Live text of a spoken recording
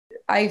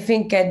I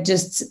think I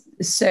just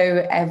saw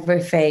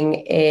everything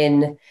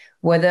in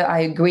whether I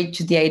agreed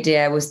to the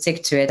idea, I would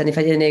stick to it. And if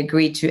I didn't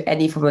agree to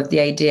any form of the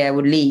idea, I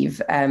would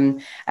leave.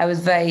 I was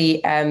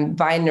very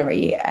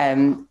binary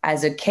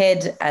as a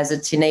kid, as a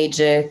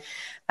teenager,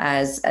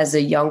 as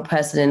a young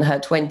person in her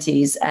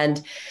 20s.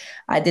 And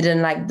I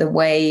didn't like the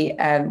way,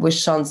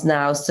 which sounds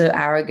now so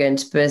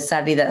arrogant, but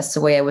sadly, that's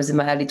the way I was in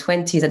my early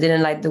 20s. I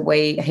didn't like the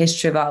way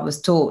history of art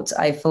was taught.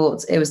 I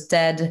thought it was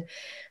dead.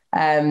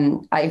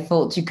 I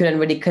thought you couldn't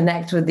really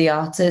connect with the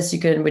artists. You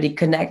couldn't really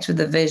connect with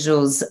the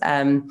visuals.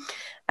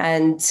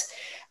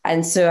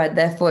 And so I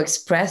therefore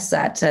express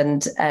that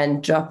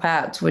and drop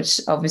out,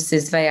 which obviously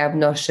is very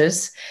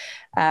obnoxious.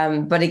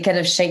 But it kind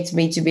of shaped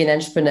me to be an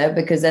entrepreneur,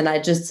 because then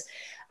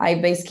I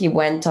basically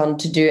went on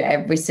to do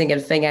every single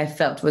thing I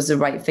felt was the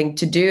right thing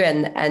to do,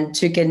 and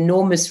took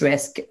enormous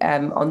risk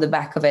on the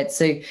back of it.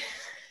 So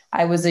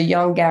I was a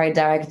young gallery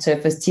director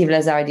for Steve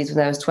Lazarides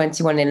when I was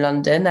 21 in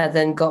London. I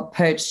then got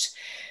poached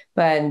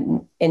by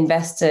an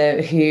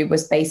investor who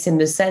was based in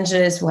Los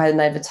Angeles, who had an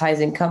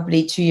advertising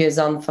company 2 years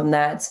on from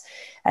that,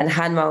 and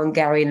had my own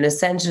gallery in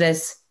Los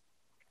Angeles.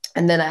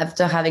 And then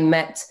after having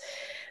met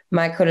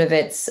Mike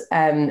Holovitz,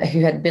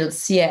 who had built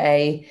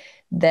CAA,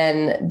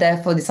 then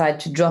therefore decided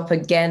to drop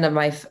again on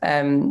my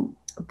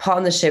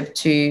partnership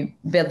to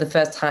build the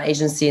first talent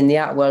agency in the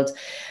art world.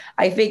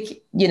 I think,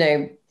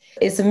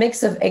 it's a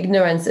mix of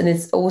ignorance, and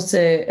it's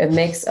also a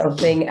mix of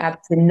being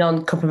absolutely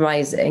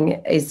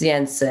non-compromising is the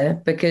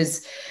answer,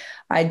 because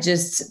I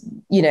just,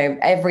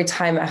 every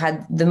time I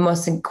had the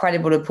most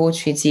incredible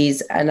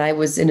opportunities, and I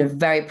was in a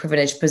very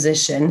privileged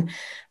position,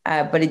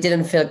 but it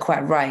didn't feel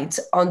quite right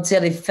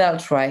until it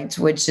felt right,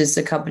 which is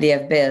the company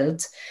I've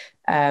built.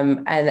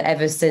 And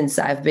ever since,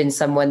 I've been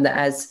someone that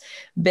has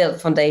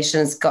built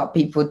foundations, got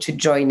people to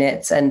join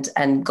it,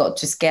 and got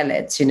to scale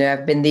it.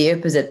 I've been the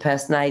opposite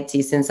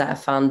personality since I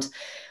found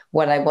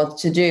what I want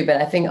to do.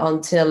 But I think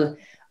until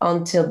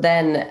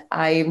then,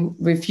 I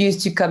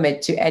refused to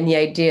commit to any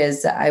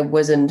ideas that I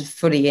wasn't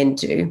fully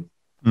into.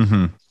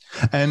 Mm-hmm.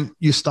 And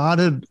you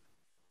started,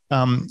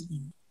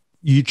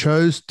 you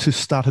chose to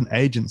start an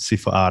agency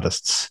for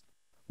artists.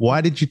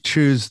 Why did you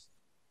choose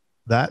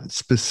that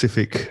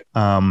specific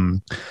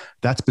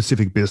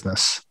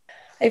business?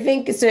 I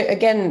think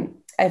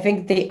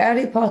the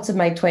early part of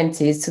my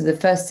 20s, so the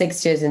first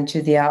 6 years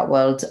into the art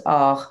world,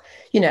 are,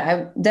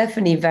 I'm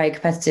definitely very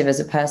competitive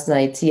as a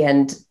personality,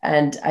 and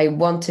I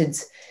wanted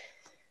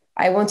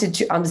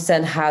to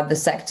understand how the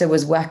sector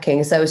was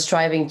working. So I was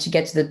striving to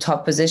get to the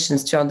top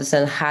positions to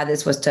understand how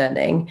this was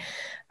turning.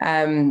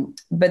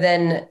 But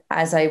then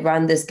as I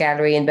ran this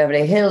gallery in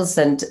Beverly Hills,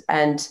 and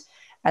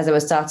as I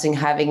was starting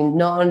having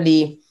not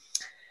only,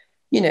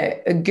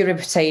 a good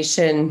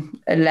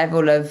reputation, a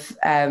level of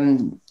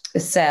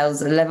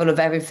sales, a level of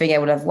everything I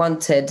would have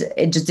wanted,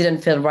 it just didn't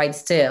feel right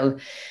still.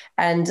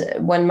 And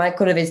when Mike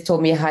Holovitz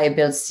taught me how I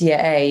built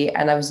CAA,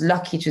 and I was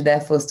lucky to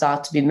therefore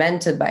start to be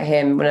mentored by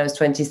him when I was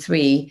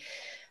 23,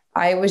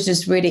 I was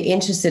just really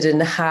interested in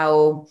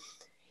how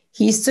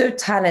he saw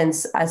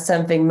talents as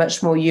something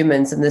much more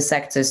human than the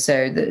sector.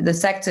 So the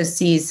sector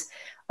sees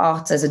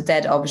art as a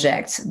dead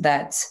object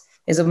that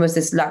is almost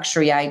this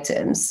luxury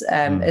items.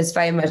 It's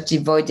very much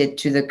devoted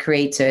to the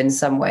creator in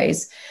some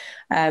ways.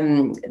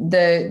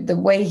 The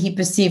way he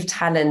perceived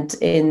talent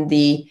in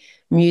the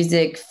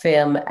music,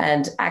 film,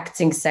 and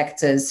acting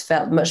sectors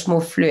felt much more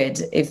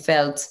fluid. It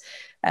felt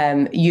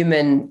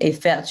human. It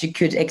felt you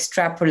could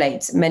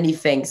extrapolate many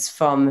things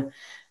from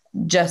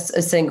just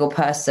a single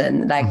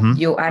person. Like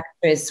your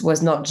actress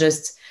was not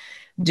just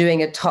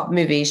doing a top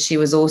movie. She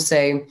was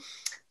also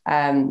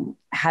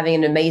having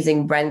an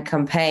amazing brand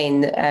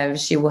campaign.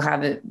 She will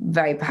have a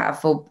very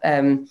powerful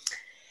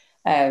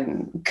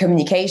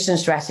communication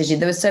strategy.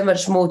 There was so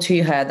much more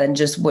to her than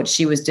just what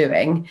she was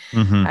doing.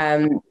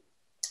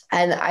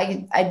 And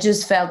I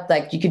just felt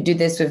like you could do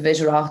this with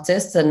visual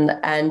artists. And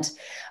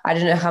I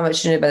don't know how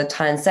much you know about the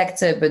talent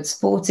sector, but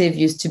sportive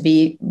used to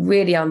be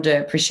really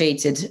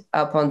underappreciated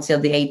up until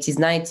the 80s,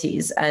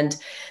 90s. And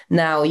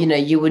now,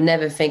 you would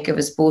never think of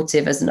a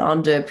sportive as an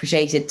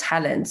underappreciated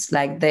talent.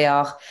 Like they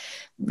are,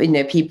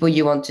 people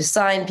you want to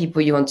sign,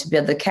 people you want to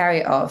build the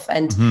career of.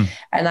 And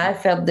I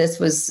felt this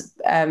was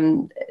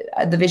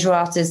the visual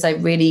artists I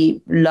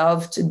really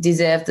loved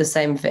deserved the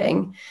same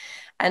thing.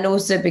 And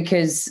also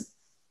because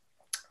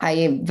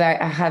I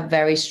have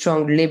very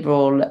strong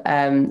liberal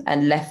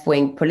and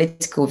left-wing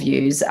political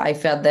views, I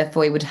felt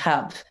therefore it would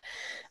help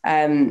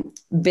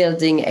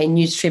building a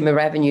new stream of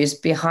revenues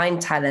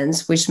behind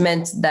talents, which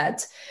meant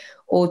that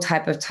all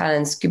type of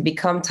talents could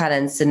become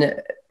talents in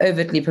an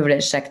overtly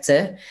privileged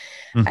sector.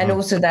 And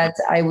also that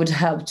I would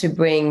help to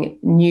bring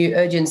new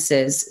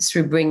audiences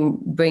through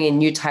bringing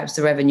new types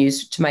of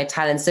revenues to my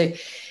talents. So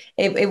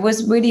it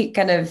was really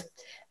kind of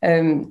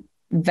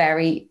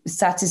very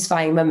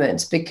satisfying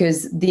moment,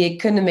 because the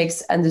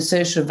economics and the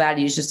social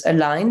values just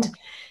aligned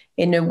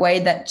in a way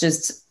that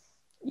just,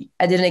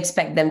 I didn't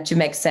expect them to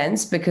make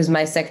sense, because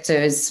my sector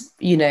is,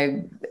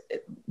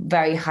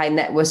 very high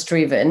net worth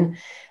driven.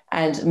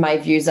 and my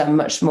views are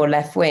much more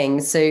left wing.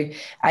 So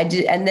I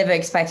never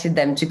expected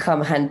them to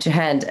come hand to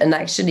hand. And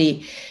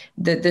actually,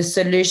 the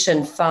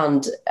solution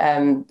fund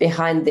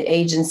behind the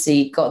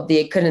agency got the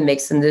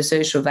economics and the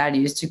social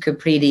values to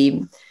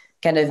completely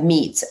kind of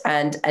meet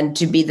and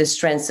to be the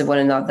strengths of one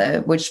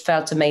another, which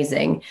felt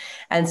amazing.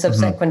 And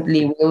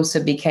subsequently, we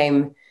also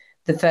became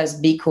the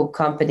first B Corp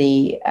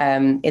company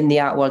in the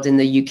art world in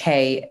the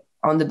UK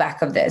on the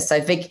back of this. So I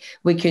think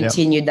we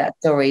continued that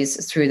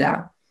stories through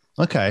that.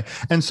 Okay.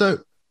 And so,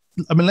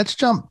 I mean, let's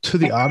jump to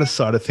the artist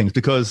side of things,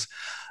 because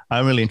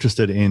I'm really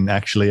interested in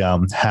actually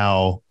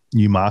how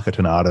you market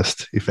an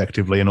artist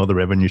effectively and all the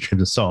revenue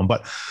streams and so on.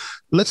 But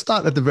let's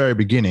start at the very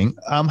beginning.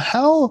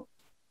 How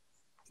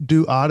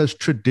do artists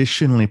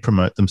traditionally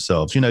promote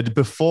themselves? You know,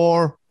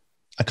 before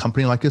a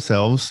company like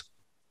yourselves,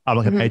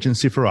 like an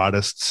agency for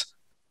artists,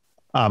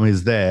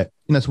 is there?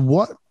 You know, so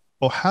what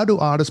or how do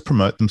artists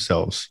promote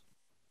themselves?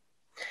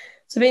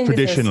 So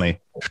traditionally,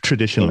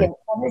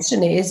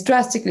 it's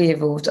drastically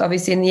evolved.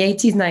 Obviously, in the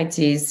 80s,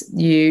 90s,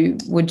 you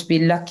would be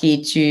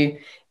lucky to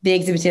be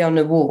exhibited on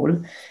a wall,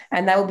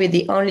 and that would be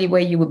the only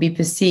way you would be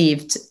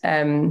perceived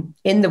in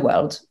the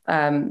world,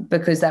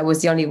 because that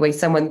was the only way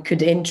someone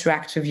could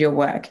interact with your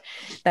work.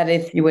 That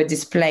if you were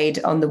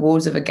displayed on the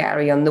walls of a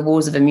gallery, on the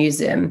walls of a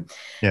museum.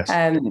 Yes.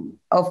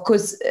 Of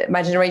course,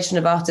 my generation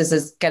of artists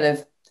has kind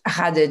of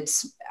had it,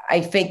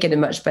 I think, in a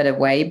much better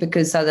way,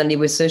 because suddenly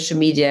with social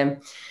media,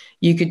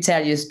 you could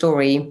tell your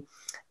story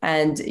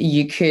and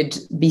you could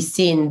be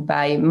seen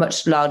by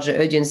much larger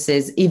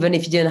audiences, even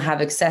if you didn't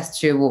have access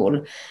to a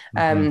wall,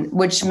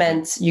 which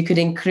meant you could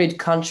include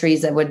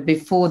countries that were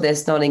before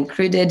this not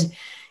included.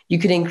 You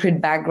could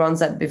include backgrounds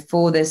that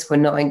before this were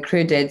not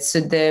included.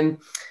 So the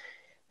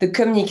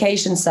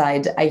communication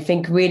side, I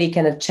think, really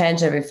kind of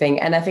changed everything.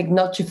 And I think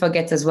not to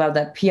forget as well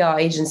that PR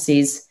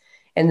agencies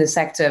in the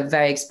sector are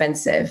very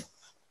expensive.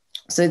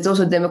 So it's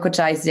also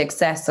democratized the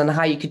access on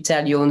how you could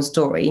tell your own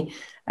story,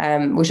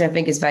 which I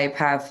think is very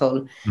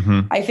powerful.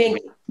 I think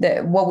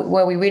that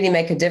where we really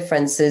make a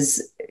difference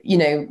is, you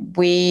know,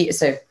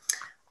 so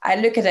I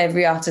look at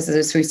every artist as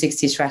a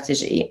 360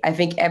 strategy. I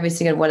think every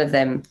single one of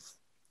them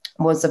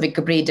wants something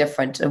completely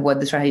different of what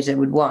the strategy they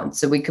would want.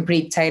 So we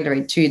completely tailor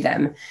it to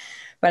them.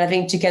 But I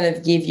think to kind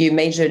of give you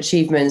major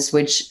achievements,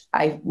 which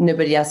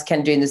nobody else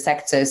can do in the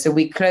sector. So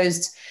we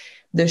closed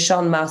the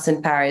Champ de Mars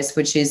in Paris,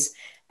 which is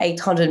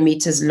 800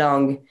 meters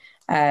long,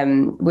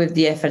 with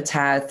the Eiffel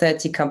Tower,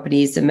 30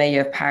 companies, the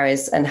mayor of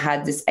Paris, and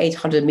had this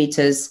 800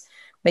 meters,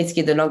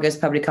 basically the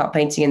longest public art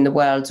painting in the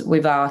world,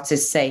 with our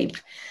artist Sape.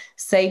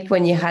 Sape,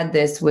 when you had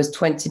this, was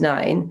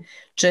 29,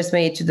 just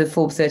made it to the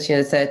Forbes 30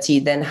 under 30,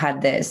 then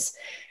had this.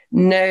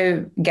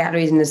 No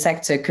galleries in the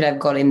sector could have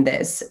got in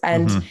this.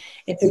 And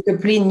it's a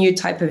completely new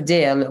type of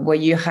deal where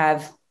you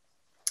have,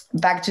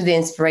 back to the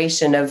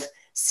inspiration of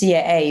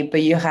CAA,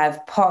 but you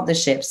have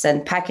partnerships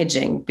and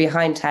packaging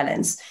behind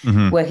talents,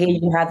 where here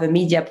you have a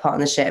media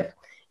partnership,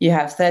 you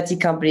have 30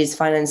 companies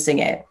financing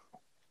it,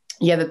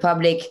 you have a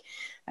public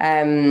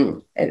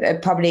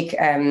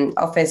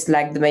office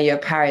like the mayor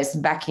of Paris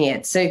backing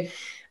it. So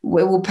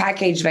we will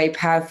package very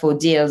powerful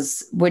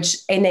deals which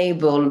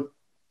enable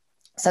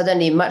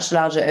suddenly much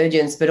larger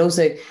audience, but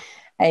also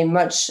a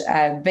much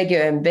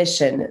bigger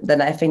ambition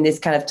than I think this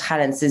kind of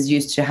talents is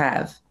used to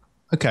have.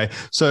 Okay,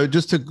 so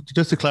just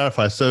to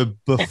clarify, so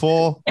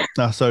before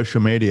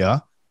social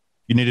media,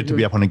 you needed to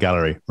be up on a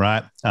gallery,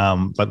 right?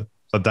 But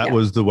that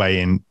was the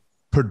way in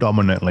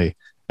predominantly,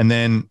 and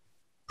then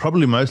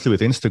probably mostly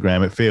with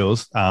Instagram, it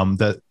feels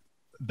that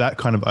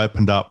kind of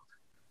opened up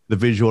the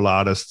visual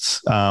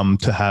artists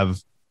to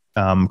have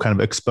kind of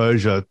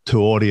exposure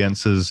to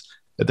audiences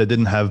that they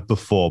didn't have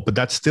before. But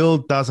that still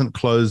doesn't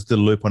close the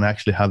loop on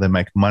actually how they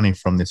make money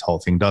from this whole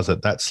thing, does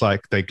it? That's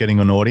like they're getting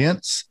an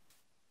audience.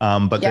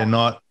 But they're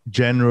not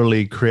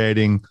generally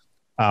creating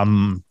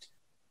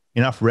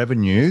enough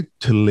revenue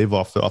to live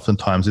off it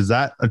oftentimes. Is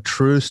that a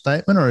true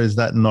statement or is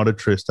that not a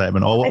true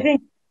statement? I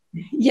think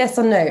yes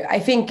or no. I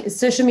think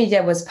social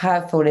media was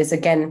powerful is,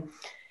 again,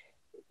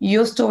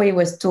 your story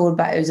was told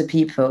by other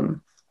people.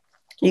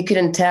 You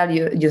couldn't tell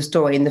your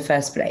story in the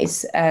first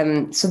place.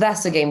 So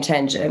that's a game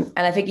changer. And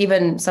I think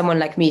even someone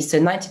like me, so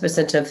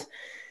 90% of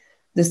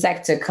the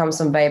sector comes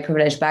from very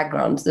privileged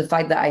backgrounds. The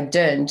fact that I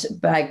don't,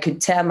 but I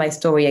could tell my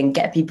story and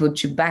get people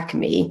to back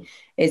me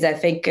is, I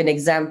think, an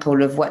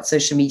example of what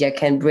social media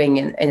can bring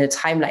in a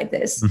time like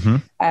this.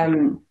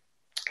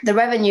 The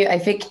revenue, I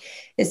think,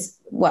 is,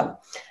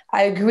 well,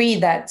 I agree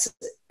that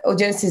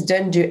audiences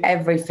don't do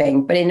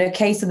everything, but in the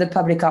case of the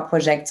public art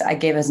project I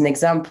gave as an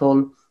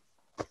example,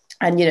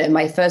 and, you know,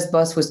 my first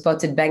boss was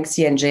spotted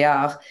Banksy and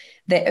JR,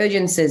 their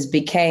audiences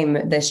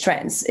became their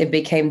strengths. It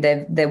became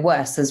their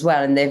worst as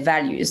well and their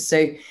values.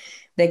 So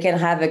they can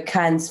have a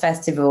Cannes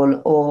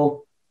festival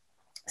or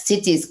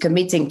cities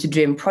committing to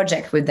dream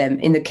project with them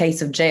in the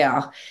case of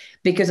JR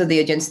because of the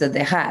audience that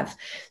they have.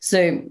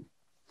 So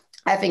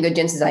I think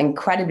audiences are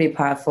incredibly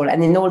powerful.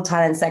 And in all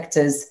talent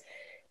sectors,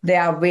 they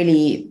are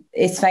really,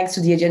 it's thanks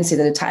to the agency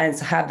that the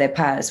talents have their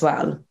power as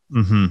well.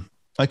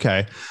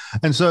 Okay.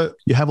 And so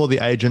you have all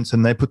the agents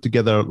and they put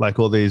together like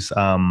all these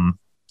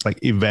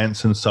like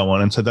events and so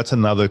on. And so that's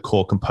another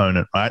core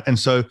component, right? And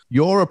so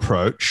your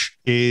approach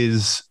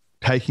is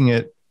taking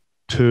it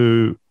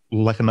to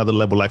like another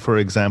level. Like, for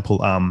example,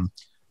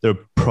 the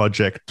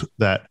project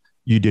that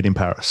you did in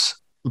Paris.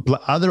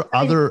 Are there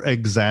other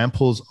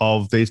examples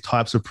of these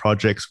types of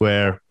projects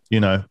where,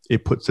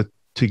 it puts it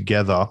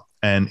together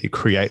and it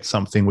creates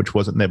something which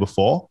wasn't there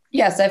before?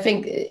 Yes, I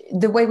think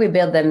the way we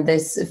build them,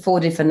 there's 4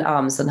 different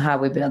arms on how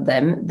we build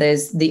them.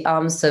 There's the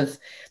arms of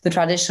the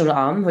traditional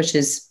arm, which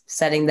is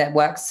selling their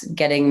works,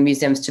 getting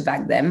museums to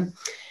back them.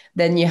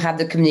 Then you have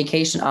the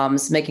communication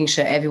arms, making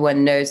sure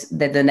everyone knows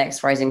they're the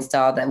next rising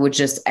star that would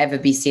just ever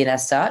be seen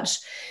as such.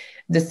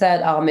 The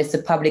third arm is the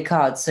public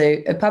art. So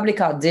a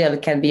public art deal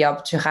can be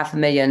up to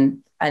 $500,000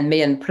 and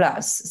million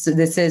plus. So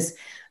this is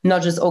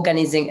not just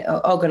organizing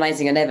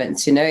an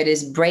event, it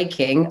is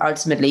breaking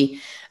ultimately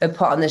a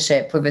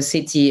partnership with a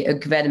city, a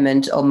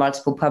government, or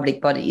multiple public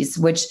bodies,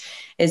 which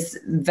is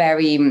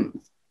very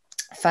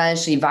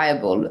financially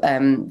viable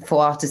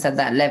for artists at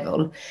that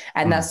level.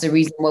 And that's the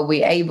reason why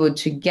we're able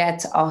to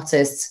get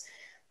artists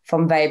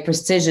from very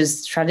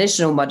prestigious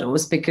traditional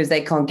models, because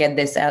they can't get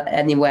this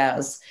anywhere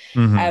else.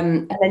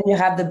 And then you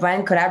have the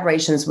brand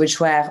collaborations,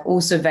 which were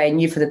also very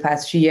new for the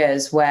past few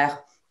years, where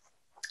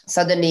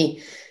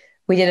suddenly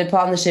we did a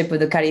partnership with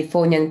the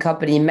Californian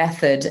company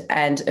Method,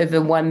 and over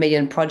 1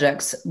 million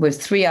products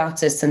with 3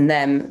 artists in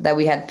them that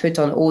we had put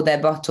on all their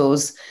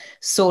bottles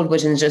sold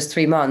within just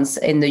 3 months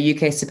in the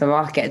UK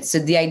supermarkets. So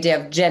the idea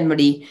of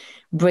generally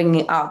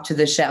bringing art to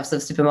the shelves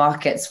of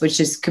supermarkets, which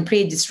is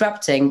completely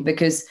disrupting,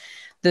 because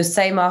the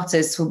same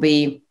artists will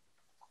be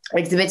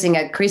exhibiting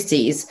at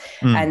Christie's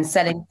and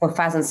selling for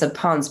thousands of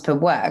pounds per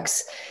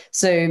works.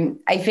 So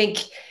I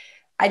think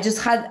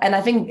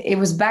I think it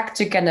was back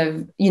to kind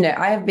of,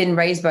 I have been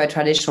raised by a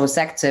traditional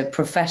sector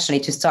professionally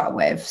to start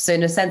with. So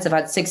in a sense, I've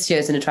had 6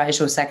 years in the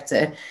traditional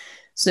sector.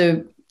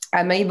 So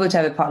I'm able to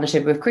have a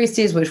partnership with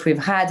Christie's, which we've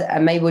had.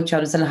 I'm able to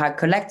understand how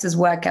collectors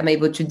work. I'm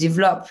able to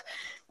develop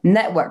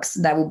networks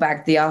that will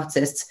back the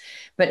artists.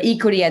 But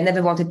equally, I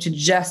never wanted to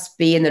just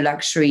be in the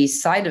luxury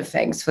side of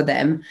things for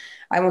them.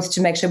 I wanted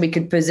to make sure we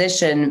could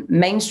position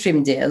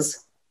mainstream deals,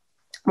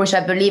 which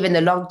I believe in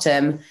the long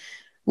term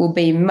will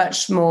be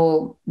much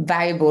more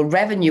valuable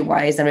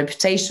revenue-wise and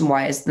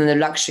reputation-wise than the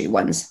luxury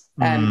ones.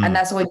 And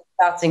that's what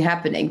starting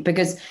happening,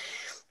 because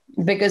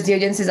the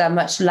audiences are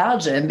much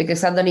larger, and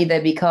because suddenly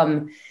they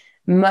become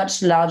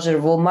much larger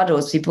role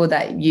models, people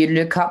that you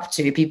look up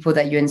to, people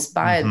that you're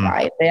inspired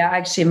by. They are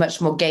actually much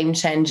more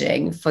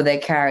game-changing for their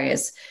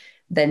careers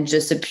than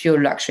just a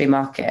pure luxury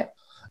market.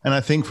 And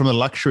I think from the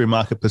luxury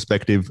market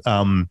perspective,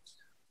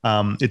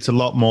 it's a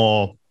lot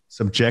more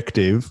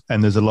subjective,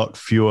 and there's a lot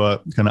fewer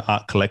kind of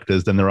art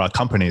collectors than there are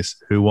companies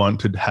who want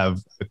to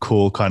have a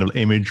cool kind of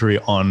imagery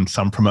on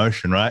some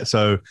promotion, right?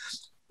 So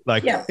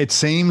It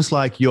seems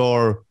like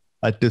you're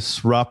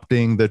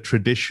disrupting the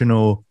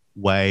traditional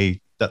way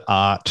that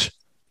art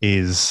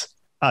is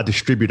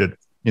distributed,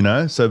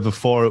 So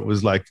before it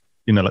was like,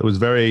 it was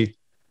very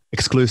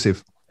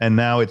exclusive, and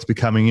now it's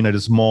becoming,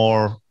 just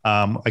more,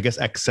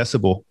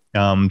 accessible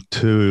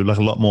to like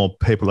a lot more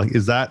people. Like,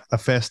 is that a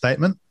fair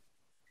statement?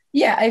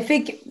 Yeah, I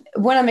think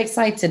what I'm not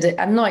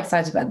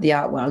excited about the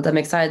art world. I'm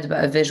excited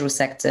about a visual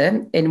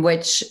sector in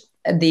which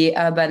the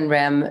urban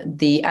realm,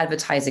 the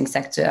advertising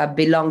sector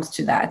belongs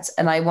to that.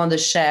 And I want to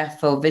share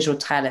for visual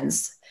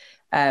talents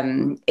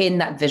in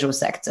that visual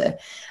sector.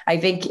 I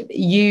think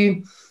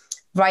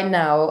right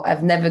now,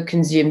 I've never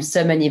consumed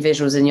so many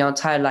visuals in your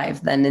entire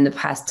life than in the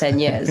past 10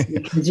 years.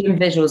 You consume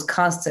visuals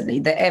constantly.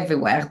 They're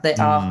everywhere. They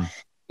are,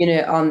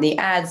 on the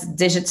ads,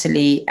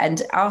 digitally,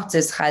 and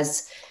artists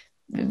has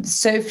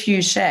so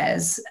few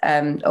shares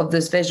of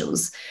those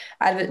visuals.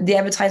 The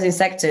advertising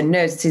sector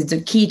knows it is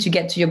the key to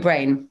get to your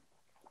brain.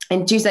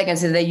 In 2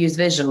 seconds, if they use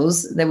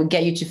visuals, they will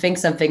get you to think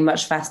something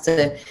much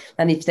faster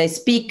than if they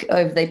speak or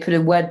if they put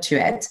a word to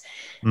it.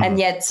 And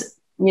yet,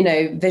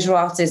 visual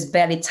artists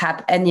barely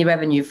tap any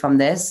revenue from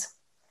this.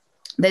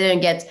 They don't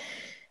get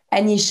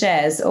any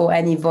shares or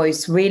any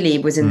voice really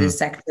within this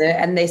sector,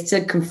 and they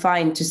still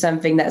confined to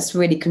something that's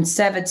really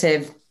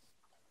conservative,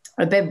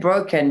 a bit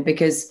broken,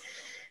 because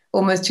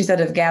almost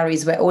 2/3 of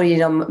galleries were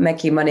already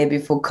making money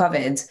before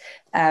COVID,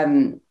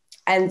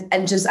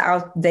 and just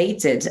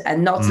outdated,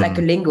 and not like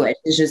a linguist.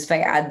 It's just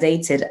very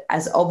outdated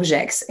as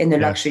objects in the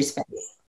luxury space.